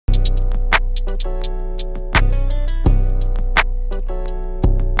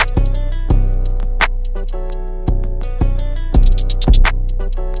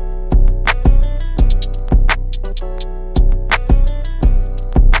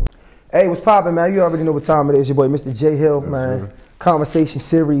Hey, what's poppin', man? You already know what time it is. Your boy, Mr. J Hill, Yes, man. sir. Conversation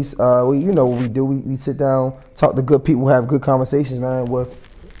series. You know what we do. We sit down, talk to good people, have good conversations, man.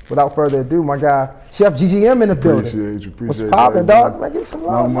 Without further ado, my guy, Chef GGM in the building. Appreciate you. What's poppin', dog? Man, give me some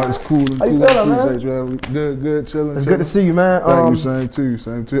love, Not much. man. Cool. How you feeling, man? Appreciate you. Good, chilling. It's good to see you, man. Thank you.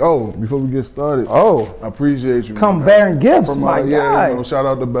 Same to you. Oh, before we get started. Oh. I appreciate you. Come man. bearing gifts, From, my guy. You know, shout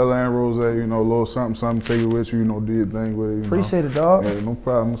out to Bella and Rose. You know, a little something, take it with you. You know, do your thing with it. You Appreciate know. it, dog. Yeah, no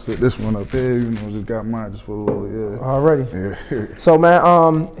problem. I'm gonna set this one up here. You know, just got mine just for a little. Yeah. Already. Yeah. So, man,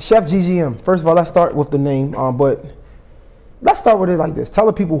 Chef GGM. First of all, let's start with the name. But let's start with it like this. Tell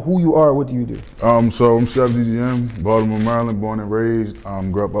the people who you are. What do you do? So I'm Chef GGM, Baltimore, Maryland, born and raised.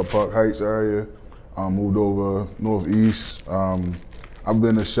 Grew up Park Heights area. Moved over northeast. I've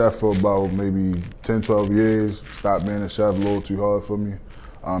been a chef for about maybe 10, 12 years. Stopped being a chef, a little too hard for me.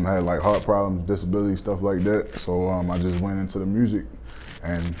 Had like heart problems, disability, stuff like that. So I just went into the music,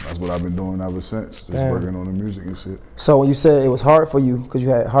 and that's what I've been doing ever since. Just working on the music and shit. So when you said it was hard for you because you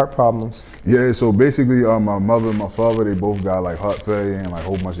had heart problems. Yeah, so basically my mother and my father, they both got like heart failure and like a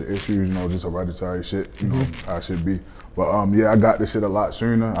whole bunch of issues, you know, just hereditary shit, you know, how it should be. But yeah, I got this shit a lot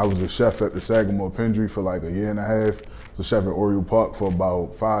sooner. I was a chef at the Sagamore Pendry for like a year and a half. A chef at Oriole Park for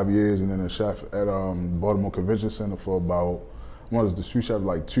about 5 years, and then a chef at Baltimore Convention Center for about, I was the sous chef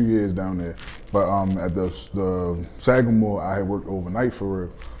like 2 years down there. But at the Sagamore, I had worked overnight for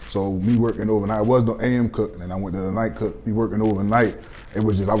real. So me working overnight, I was the AM cook, and then I went to the night cook. Me working overnight, it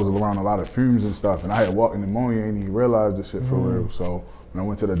was just, I was around a lot of fumes and stuff, and I had walking pneumonia, ain't even realized this shit for real. So when I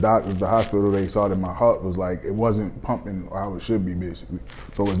went to the doctors, the hospital, they saw that my heart was like, it wasn't pumping how it should be, basically.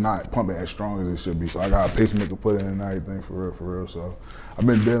 So it's not pumping as strong as it should be. So I got a pacemaker put in and everything for real. So I've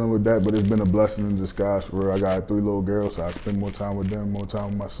been dealing with that, but it's been a blessing in disguise for real. I got 3 little girls, so I spend more time with them, more time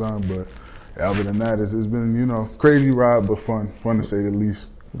with my son. But other than that, it's been, you know, crazy ride, but fun to say the least.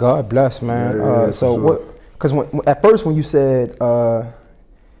 God bless, man. Yeah, so sure. what? Because at first when you said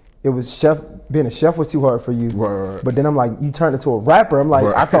it was being a chef was too hard for you, Right. but then I'm like, you turned into a rapper. I'm like,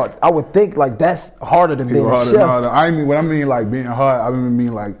 Right. I would think like that's harder than being a chef. I mean, when I mean like being hard, I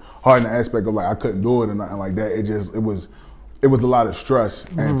mean like hard in the aspect of like I couldn't do it or nothing like that. It was a lot of stress,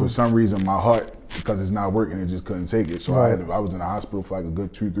 and for some reason my heart, because it's not working, it just couldn't take it. So I was in the hospital for like a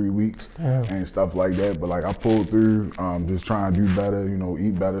good 2-3 weeks and stuff like that. But like I pulled through, just trying to do better, you know,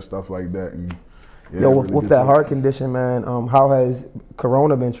 eat better, stuff like that. And yeah, Yo, really with that heart condition, man, how has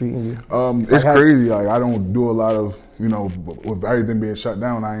Corona been treating you? It's crazy. Like I don't do a lot of, you know, with everything being shut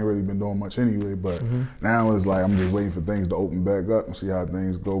down, I ain't really been doing much anyway. But now it's like I'm just waiting for things to open back up and see how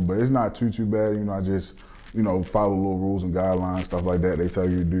things go. But it's not too bad. You know, I just, you know, follow little rules and guidelines, stuff like that. They tell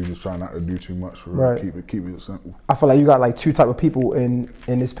you to do. Just try not to do too much. For real. Keep it simple. I feel like you got like 2 type of people in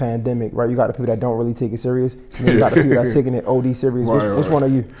this pandemic, right? You got the people that don't really take it serious, and then you got the people that's taking it OD serious. Which one are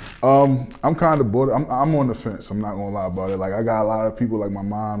you? I'm kind of bored. I'm on the fence. I'm not gonna lie about it. Like I got a lot of people, like my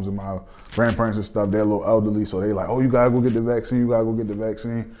moms and my grandparents and stuff. They're a little elderly, so they like, oh, you gotta go get the vaccine. You gotta go get the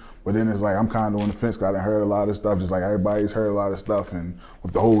vaccine. But then it's like I'm kind of on the fence because I done heard a lot of stuff, just like everybody's heard a lot of stuff. And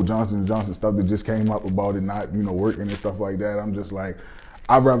with the whole Johnson & Johnson stuff that just came up about it not, you know, working and stuff like that, I'm just like,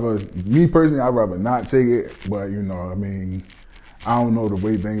 me personally, I'd rather not take it. But, you know, I mean, I don't know the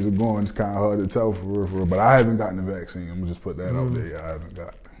way things are going. It's kind of hard to tell for real. But I haven't gotten the vaccine. I'm going to just put that out there. Yeah, I haven't got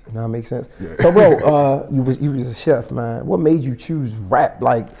it. That makes sense. Yeah. So, bro, you was a chef, man. What made you choose rap?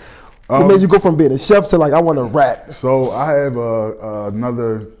 Like, what made you go from being a chef to like, I want to rap? So I have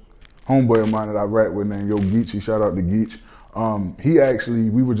another homeboy of mine that I rap with named Yo Geechee. Shout out to Geech.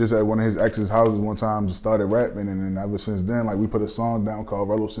 We were just at one of his ex's houses one time, just started rapping, and then ever since then, like we put a song down called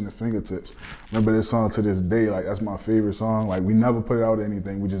Relos in the Fingertips. Remember this song to this day, like that's my favorite song. Like we never put it out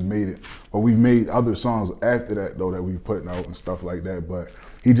anything, we just made it. But we've made other songs after that though that we've put out and stuff like that. But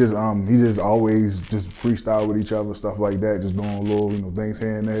he just always just freestyle with each other, stuff like that, just doing little, you know, things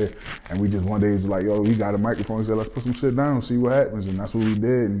here and there. And we just one day was like, yo, he got a microphone, he said, let's put some shit down and see what happens. And that's what we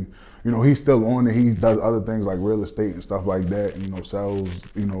did. And you know, he's still on it. He does other things like real estate and stuff like that, you know, sells,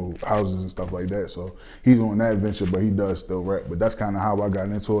 you know, houses and stuff like that. So he's on that venture, but he does still rap. But that's kind of how I got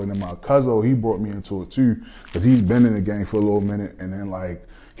into it. And then my cousin, he brought me into it too, because he's been in the game for a little minute. And then like,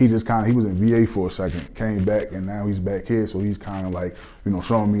 he was in VA for a second, came back, and now he's back here. So he's kind of like, you know,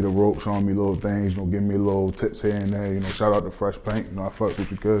 showing me the rope, showing me little things, you know, giving me little tips here and there. You know, shout out to Fresh Paint, you know, I fuck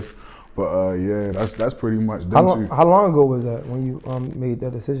with you, cuz. But yeah, that's pretty much them. How long ago was that when you made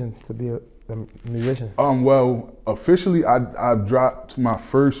that decision to be a musician? Well, officially, I dropped my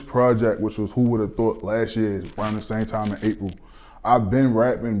first project, which was Who Would Have Thought last year, around the same time in April. I've been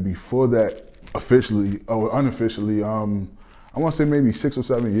rapping before that officially or unofficially. I want to say maybe 6 or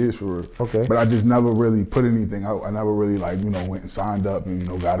 7 years for real. Okay. But I just never really put anything out. I never really like, you know, went and signed up and, you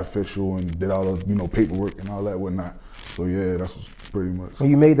know, got official and did all the, you know, paperwork and all that whatnot. So yeah, that's pretty much. When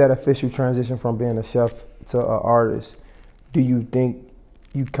you made that official transition from being a chef to an artist, do you think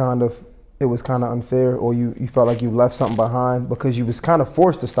it was kind of unfair, or you felt like you left something behind because you was kind of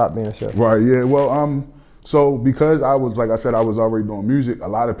forced to stop being a chef? Right, yeah. Well, so because I was, like I said, I was already doing music, a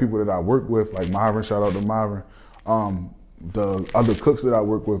lot of people that I work with, like Myron, shout out to Myron, the other cooks that I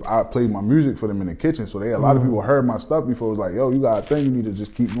work with, I played my music for them in the kitchen. So a lot of people heard my stuff before. It was like, yo, you got a thing, you need to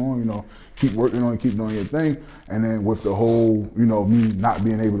just keep going, you know, keep working on it, keep doing your thing. And then with the whole, you know, me not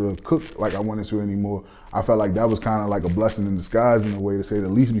being able to cook like I wanted to anymore, I felt like that was kind of like a blessing in disguise in a way, to say the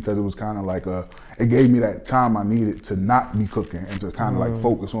least, because it was kind of like it gave me that time I needed to not be cooking and to kind of like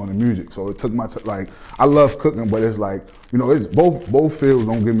focus on the music. So it took my, like, I love cooking, but it's like, you know, it's both fields,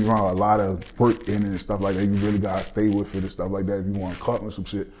 don't get me wrong, a lot of work in it and stuff like that. You really gotta stay with it and stuff like that if you want to cut or some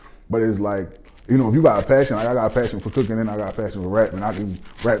shit. But it's like, you know, if you got a passion, like I got a passion for cooking, and I got a passion for rapping. I can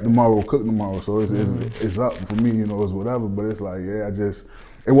rap tomorrow, cook tomorrow. So it's up for me, you know, it's whatever. But it's like, yeah,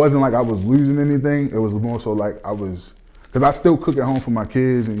 it wasn't like I was losing anything. It was more so like I was, because I still cook at home for my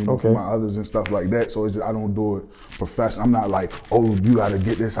kids and, you know, for my others and stuff like that. So it's just, I don't do it professional. I'm not like, oh, you got to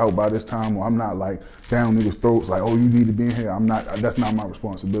get this out by this time, or I'm not like down niggas' throats like, oh, you need to be in here. I'm not. That's not my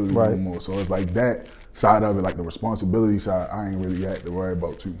responsibility anymore. So it's like that side of it, like the responsibility side, I ain't really had to worry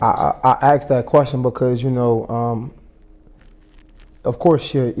about too much. I asked that question because, you know, of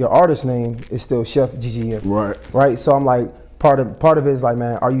course your artist name is still Chef GGM. Right. So I'm like, part of it is like,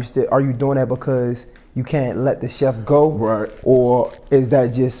 man, are you doing that because you can't let the chef go? Right. Or is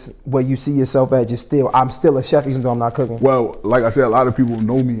that just where you see yourself at, just still, I'm still a chef even though I'm not cooking? Well, like I said, a lot of people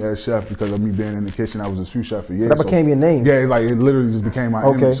know me as chef because of me being in the kitchen. I was a sous chef for years. So that became your name? Yeah, it's like it literally just became my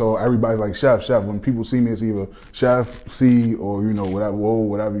image. So everybody's like, chef. When people see me, it's either chef, C, or, you know, whatever, whoa,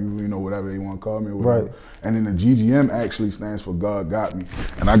 whatever, you know, whatever they want to call me or whatever. Right. And then the GGM actually stands for God Got Me.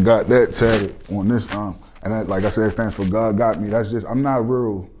 And I got that tatted on this and that, like I said, it stands for God Got Me. That's just, I'm not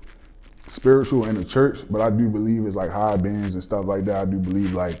real spiritual in the church, but I do believe it's like high bands and stuff like that. I do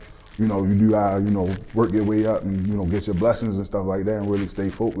believe, like, you know, you do gotta, you know, work your way up and, you know, get your blessings and stuff like that and really stay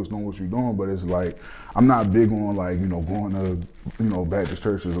focused on what you're doing. But it's like, I'm not big on, like, you know, going to, you know, Baptist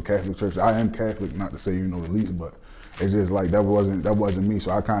churches or Catholic churches. I am Catholic, not to say, you know, the least, but it's just like that wasn't me.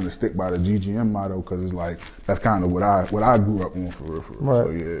 So I kind of stick by the GGM motto because it's like that's kind of what I grew up on for real. Right. So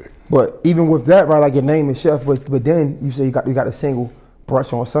yeah. But even with that, right, like your name is Chef, but then you say you got a single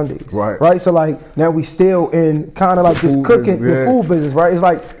brunch on Sundays. Right. So like now we still in kind of like this cooking, the food business, right? It's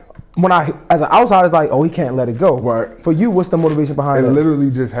like when as an outsider, it's like, oh, he can't let it go. Right. For you, what's the motivation behind it? It literally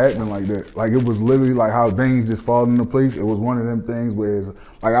just happened like that. Like it was literally like how things just fall into place. It was one of them things where it's,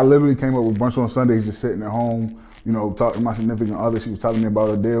 like I literally came up with brunch on Sundays just sitting at home, you know, talking to my significant other. She was telling me about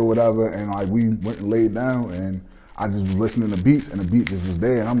her day or whatever, and like we went and laid down, and I just was listening to beats, and the beat just was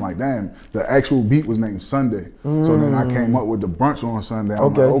there, and I'm like, damn, the actual beat was named Sunday. So then I came up with the brunch on Sunday.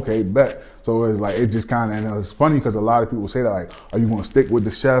 I'm like, okay, bet. So it's like, it just kind of, and it's funny because a lot of people say that, like, are you going to stick with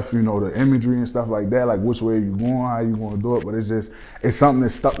the chef, you know, the imagery and stuff like that, like which way are you going, how you going to do it, but it's just, it's something that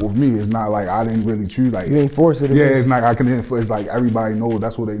stuck with me. It's not like I didn't really choose, like, you ain't force it. Yeah, it's not, it's like everybody knows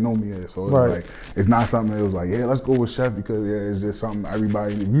that's what they know me as. So it's like, it's not something that was like, yeah, let's go with chef because it's just something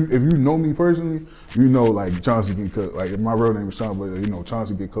everybody, if you know me personally, you know, like Chauncey can cook. Like my real name is Sean, but you know,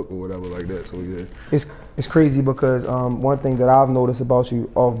 Chauncey can cook or whatever like that. So yeah. It's crazy because one thing that I've noticed about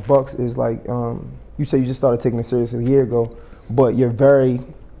you off Bucks is like, you say you just started taking it seriously a year ago, but you're very,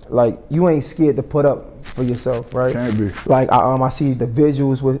 like, you ain't scared to put up for yourself, right? Can't be. Like I see the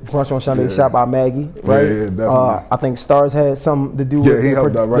visuals with Brunch on Sunday shot by Maggie, right? Yeah, definitely. I think Stars had something to do with he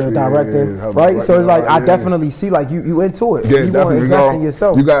helped directing, right? So it's like I definitely see like you into it. Yeah, you want to invest in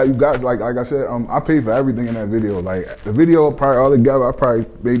yourself. You guys like I said, I paid for everything in that video. Like the video probably all together, I probably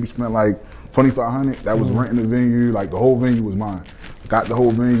maybe spent like $2,500. That was renting the venue. Like the whole venue was mine. Got the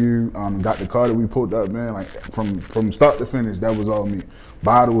whole venue, got the car that we pulled up, man. Like from start to finish, that was all me.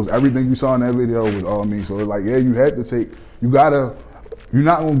 Bottles, everything you saw in that video was all me. So it's like, yeah, you had to take, you're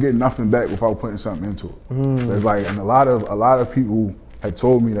not gonna get nothing back without putting something into it. So it's like, and a lot of people had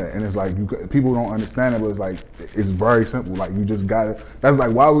told me that, and it's like, people don't understand it, but it's like, it's very simple. Like you just gotta, that's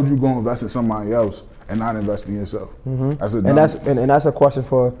like, why would you go invest in somebody else and not invest in yourself? That's and that's a question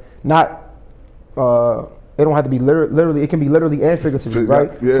for not, it don't have to be literally. It can be literally and figuratively,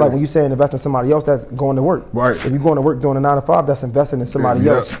 right? Yeah. It's like when you say invest in somebody else, that's going to work. Right. If you're going to work doing a 9 to 5, that's investing in somebody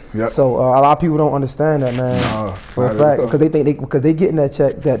else. Yep. So a lot of people don't understand that, man, for a fact, because they think because they getting that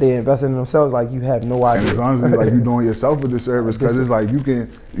check that they investing in themselves. Like you have no idea. And it's honestly like you doing yourself a disservice, because it's like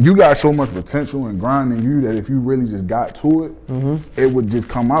you got so much potential and grind in you that if you really just got to it, it would just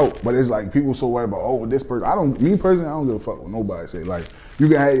come out. But it's like people so worried about this person. Me personally, I don't give a fuck what nobody say. Like you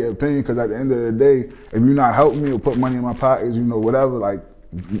can have your opinion, because at the end of the day, if you're not helping me or put money in my pockets, whatever, like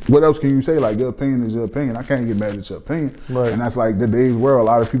what else can you say? Like your opinion is your opinion. I can't get mad at your opinion. Right. And that's like the day's world. A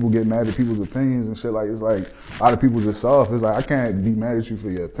lot of people get mad at people's opinions and shit. Like it's like a lot of people just soft. It's like I can't be mad at you for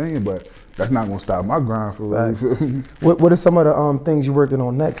your opinion, but that's not gonna stop my grind for real. What are some of the things you're working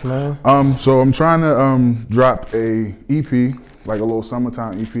on next, man? So I'm trying to drop a EP, like a little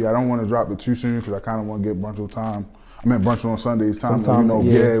summertime EP. I don't want to drop it too soon because I kind of want to get Brunch time. I mean Brunch on Sundays time to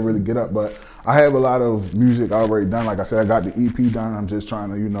really get up. But I have a lot of music already done. Like I said, I got the EP done. I'm just trying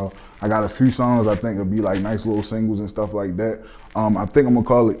to, I got a few songs I think will be like nice little singles and stuff like that. I think I'm gonna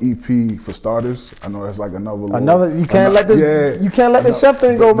call it EP for starters. I know that's like you can't let this chef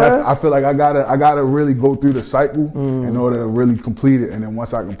thing go, man. I feel like I gotta really go through the cycle in order to really complete it, and then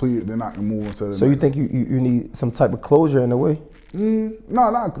once I complete it, then I can move into the So next. You think you need some type of closure in a way? No,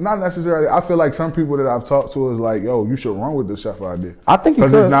 not necessarily. I feel like some people that I've talked to is like, yo, you should run with the chef idea. I think you could.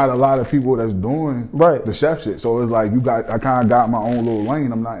 Because there's not a lot of people that's doing the chef shit. So it's like I kind of got my own little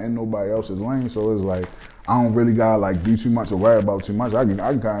lane. I'm not in nobody else's lane. So it's like I don't really gotta like do too much or worry about too much. I can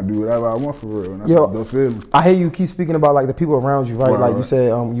kind of do whatever I want for real. And that's a good feeling. I hear you keep speaking about like the people around you, right? Like you said,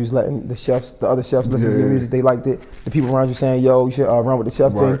 you was letting the other chefs listen to your music. They liked it. The people around you saying, yo, you should run with the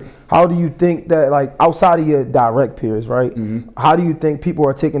chef thing. How do you think that, like, outside of your direct peers, right? How do you think people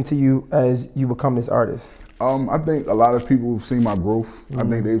are taking to you as you become this artist? I think a lot of people have seen my growth. I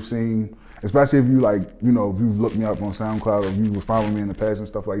think they've seen, especially if you if you've looked me up on SoundCloud, or if you were following me in the past and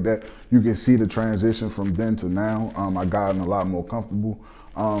stuff like that, you can see the transition from then to now. I gotten a lot more comfortable.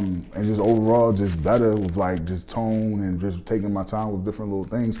 And just overall just better with like just tone and just taking my time with different little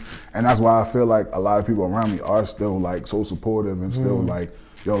things. And that's why I feel like a lot of people around me are still like so supportive and still like,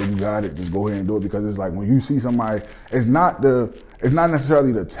 yo, you got it, just go ahead and do it. Because it's like when you see somebody, it's not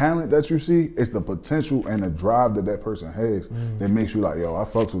necessarily the talent that you see, it's the potential and the drive that person has that makes you like, yo, I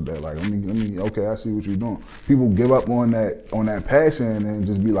fucks with that. Like, let me, okay, I see what you're doing. People give up on that passion and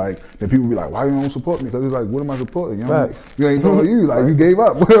just be like, then people be like, why you don't support me? Because it's like, what am I supporting? You ain't doing you. Like, you gave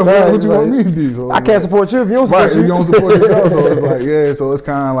up. What you want me to do? So, I can't support you if you don't support you. You don't support yourself. So it's like, so it's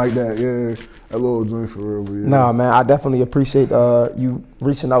kind of like that, a little joint for real. But Nah, man, I definitely appreciate you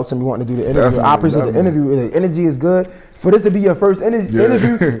reaching out to me wanting to do the interview. I appreciate the interview. The energy is good. For this to be your first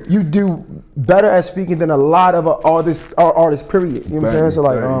interview, you do better at speaking than a lot of artists, period. You know what I'm saying? So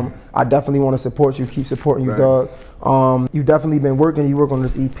like, I definitely want to support you, keep supporting you, dog. You definitely been working, you work on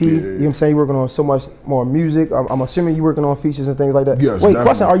this EP, you know what I'm saying? You're working on so much more music. I'm assuming you're working on features and things like that. Yes, Wait,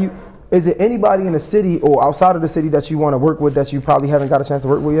 question, is it anybody in the city or outside of the city that you want to work with that you probably haven't got a chance to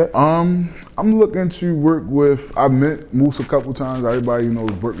work with yet? I'm looking to work with, I met Moose a couple times. Everybody,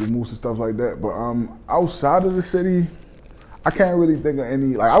 work with Moose and stuff like that. But outside of the city, I can't really think of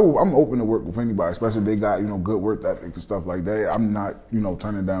any, like I'm open to work with anybody, especially if they got, good work ethic and stuff like that. I'm not,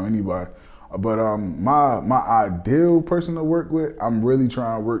 turning down anybody. But my ideal person to work with, I'm really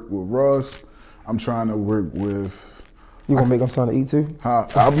trying to work with Russ. I'm trying to work with, you gonna make him something to eat too?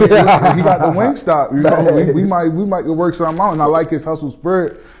 I mean, he got the Wingstop. We might go work something out, and I like his hustle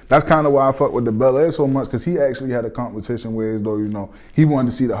spirit. That's kind of why I fuck with the Bel Air so much, because he actually had a competition where, he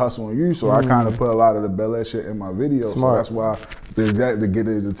wanted to see the hustle in you. So I kind of put a lot of the Bel Air shit in my video. Smart. So that's why to get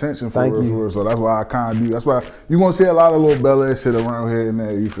his attention for real. So that's why I kind of do. That's why you gonna see a lot of little Bel Air shit around here and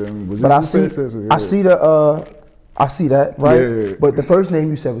there. You feel me? But I see that, right? Yeah. But the first name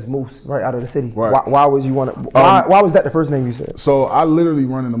you said was Moose, right, out of the city. Right. Why would you want to? Why was that the first name you said? So I literally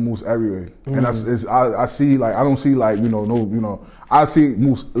run into Moose everywhere, and I see like I don't see like I see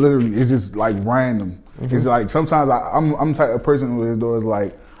Moose literally. It's just like random. It's like sometimes I'm the type of person who is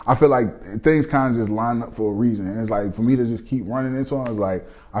like I feel like things kind of just line up for a reason, and it's like for me to just keep running into it, it's like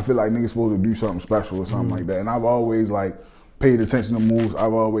I feel like niggas supposed to do something special or something like that, and I've always like paid attention to moves.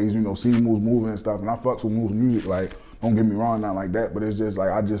 I've always, seen moves moving and stuff, and I fucks with moves music. Like, don't get me wrong, not like that, but it's just like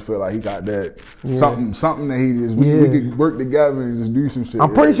I just feel like he got that something that he just we could work together and just do some shit.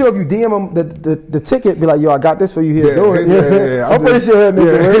 I'm pretty sure if you DM him the ticket, be like, yo, I got this for you here. Do it. Yeah. I'm pretty sure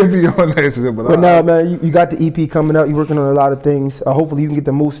he'll be on that shit. But nah, man, you got the EP coming out. You're working on a lot of things. Hopefully you can get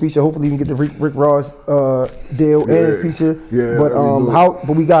the Moose feature. Hopefully you can get the Rick Ross deal and feature. Yeah. But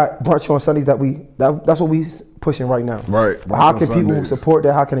but we got Brunch on Sundays that's what we pushing right now. Right. How can people support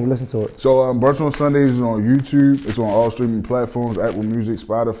that? How can they listen to it? So Brunch on Sundays is on YouTube. It's on all streaming platforms, Apple Music,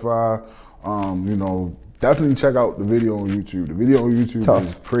 Spotify. You know, definitely check out the video on YouTube. The video on YouTube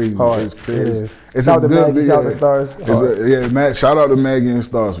is crazy. Hard. It's crazy. It's shout out to Maggie, shout out to Stars. Shout out to Maggie and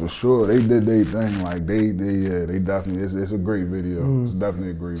Stars for sure. They did their thing. Like they definitely. It's a great video. It's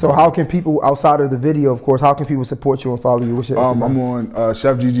definitely a great. So video. How can people outside of the video, of course, how can people support you and follow you? What's your Instagram? I'm on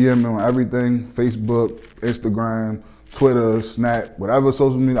Chef GGM on everything: Facebook, Instagram, Twitter, Snap, whatever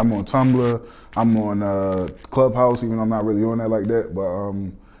social media. I'm on Tumblr. I'm on Clubhouse, even though I'm not really on that like that.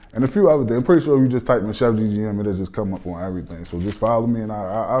 But and a few other things. I'm pretty sure if you just type in Chef GGM, it'll just come up on everything. So just follow me and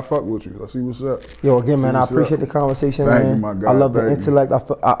I fuck with you. Let's see what's up. Yo, again, man, I appreciate the conversation, man. Thank you, my guy. I love the intellect.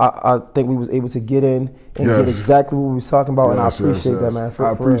 I think we was able to get in and get exactly what we was talking about, and I appreciate that, man.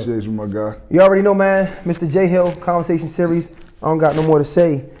 I appreciate you, my guy. You already know, man, Mr. J Hill, Conversation Series. I don't got no more to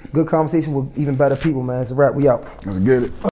say. Good conversation with even better people, man. It's a wrap. We out. Let's get it.